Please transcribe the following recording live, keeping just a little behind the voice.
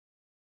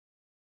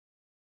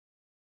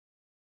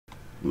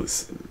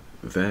Listen,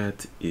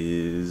 that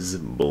is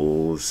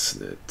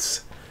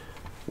bullshit.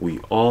 We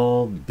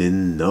all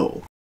been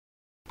know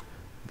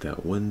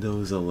that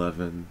Windows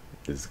 11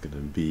 is gonna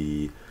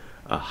be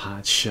a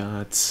hot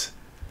shot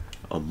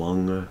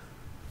among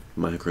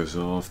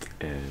Microsoft,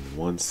 and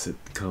once it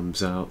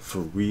comes out for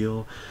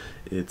real,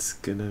 it's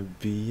gonna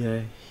be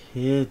a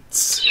hit.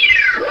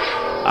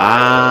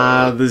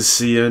 The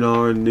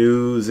CnR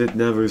news, it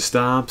never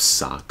stops.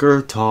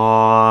 Soccer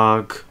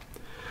talk.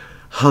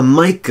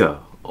 Jamaica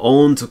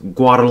owned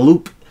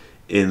Guadeloupe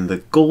in the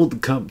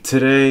Gold Cup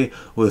today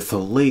with a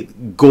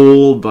late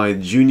goal by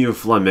Junior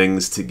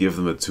Flemings to give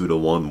them a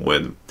 2-1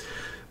 win.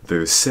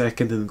 They're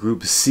second in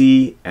Group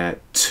C at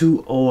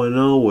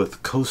 2-0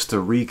 with Costa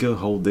Rica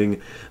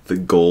holding the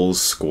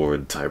goals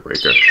scored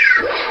tiebreaker.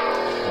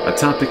 A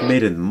topic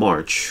made in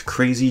March,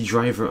 Crazy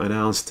Driver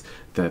announced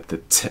that the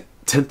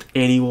 10th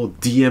annual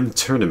DM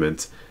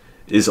tournament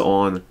is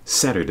on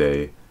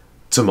Saturday,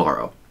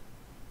 tomorrow.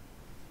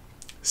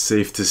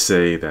 Safe to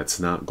say that's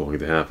not going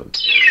to happen.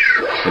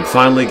 And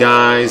finally,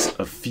 guys,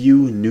 a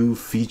few new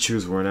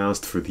features were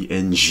announced for the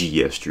NG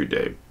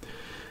yesterday.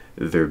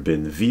 There have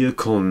been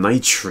vehicle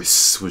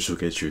nitrous, which will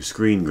get your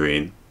screen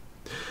green,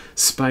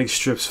 spike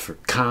strips for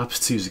cops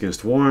to use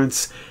against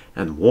warrants,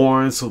 and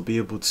warrants will be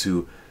able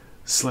to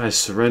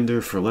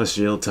 /surrender for less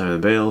jail time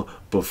and bail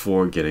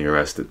before getting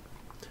arrested.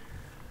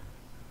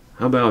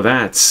 How about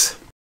that?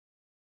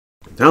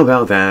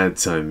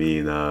 I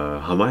mean,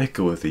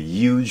 Jamaica with a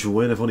huge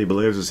win. If only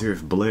Blair's was here.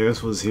 If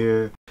Blair's was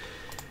here,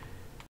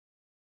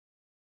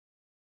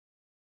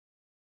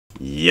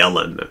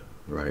 yelling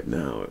right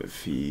now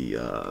if he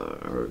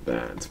heard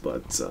that.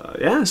 But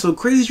yeah, so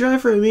Crazy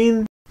Driver, I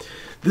mean,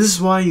 this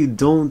is why you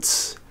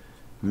don't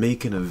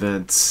make an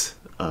event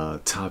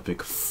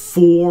topic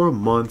 4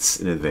 months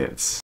in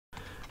advance.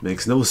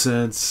 Makes no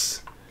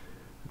sense.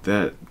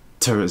 That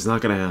tournament's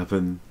not gonna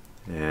happen,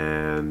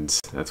 and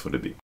that's what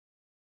it'd be.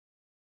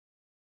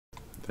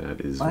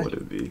 That is what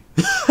it'd be.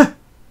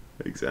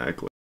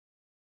 Exactly.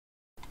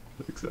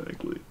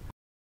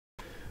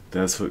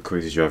 That's what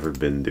Crazy Driver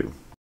been do.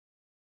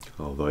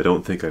 Although I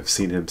don't think I've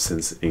seen him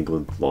since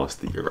England lost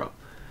the Euro.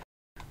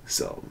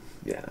 So,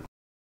 yeah.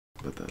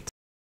 But that's...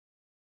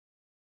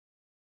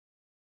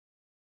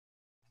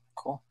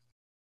 Cool.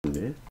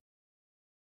 Yeah.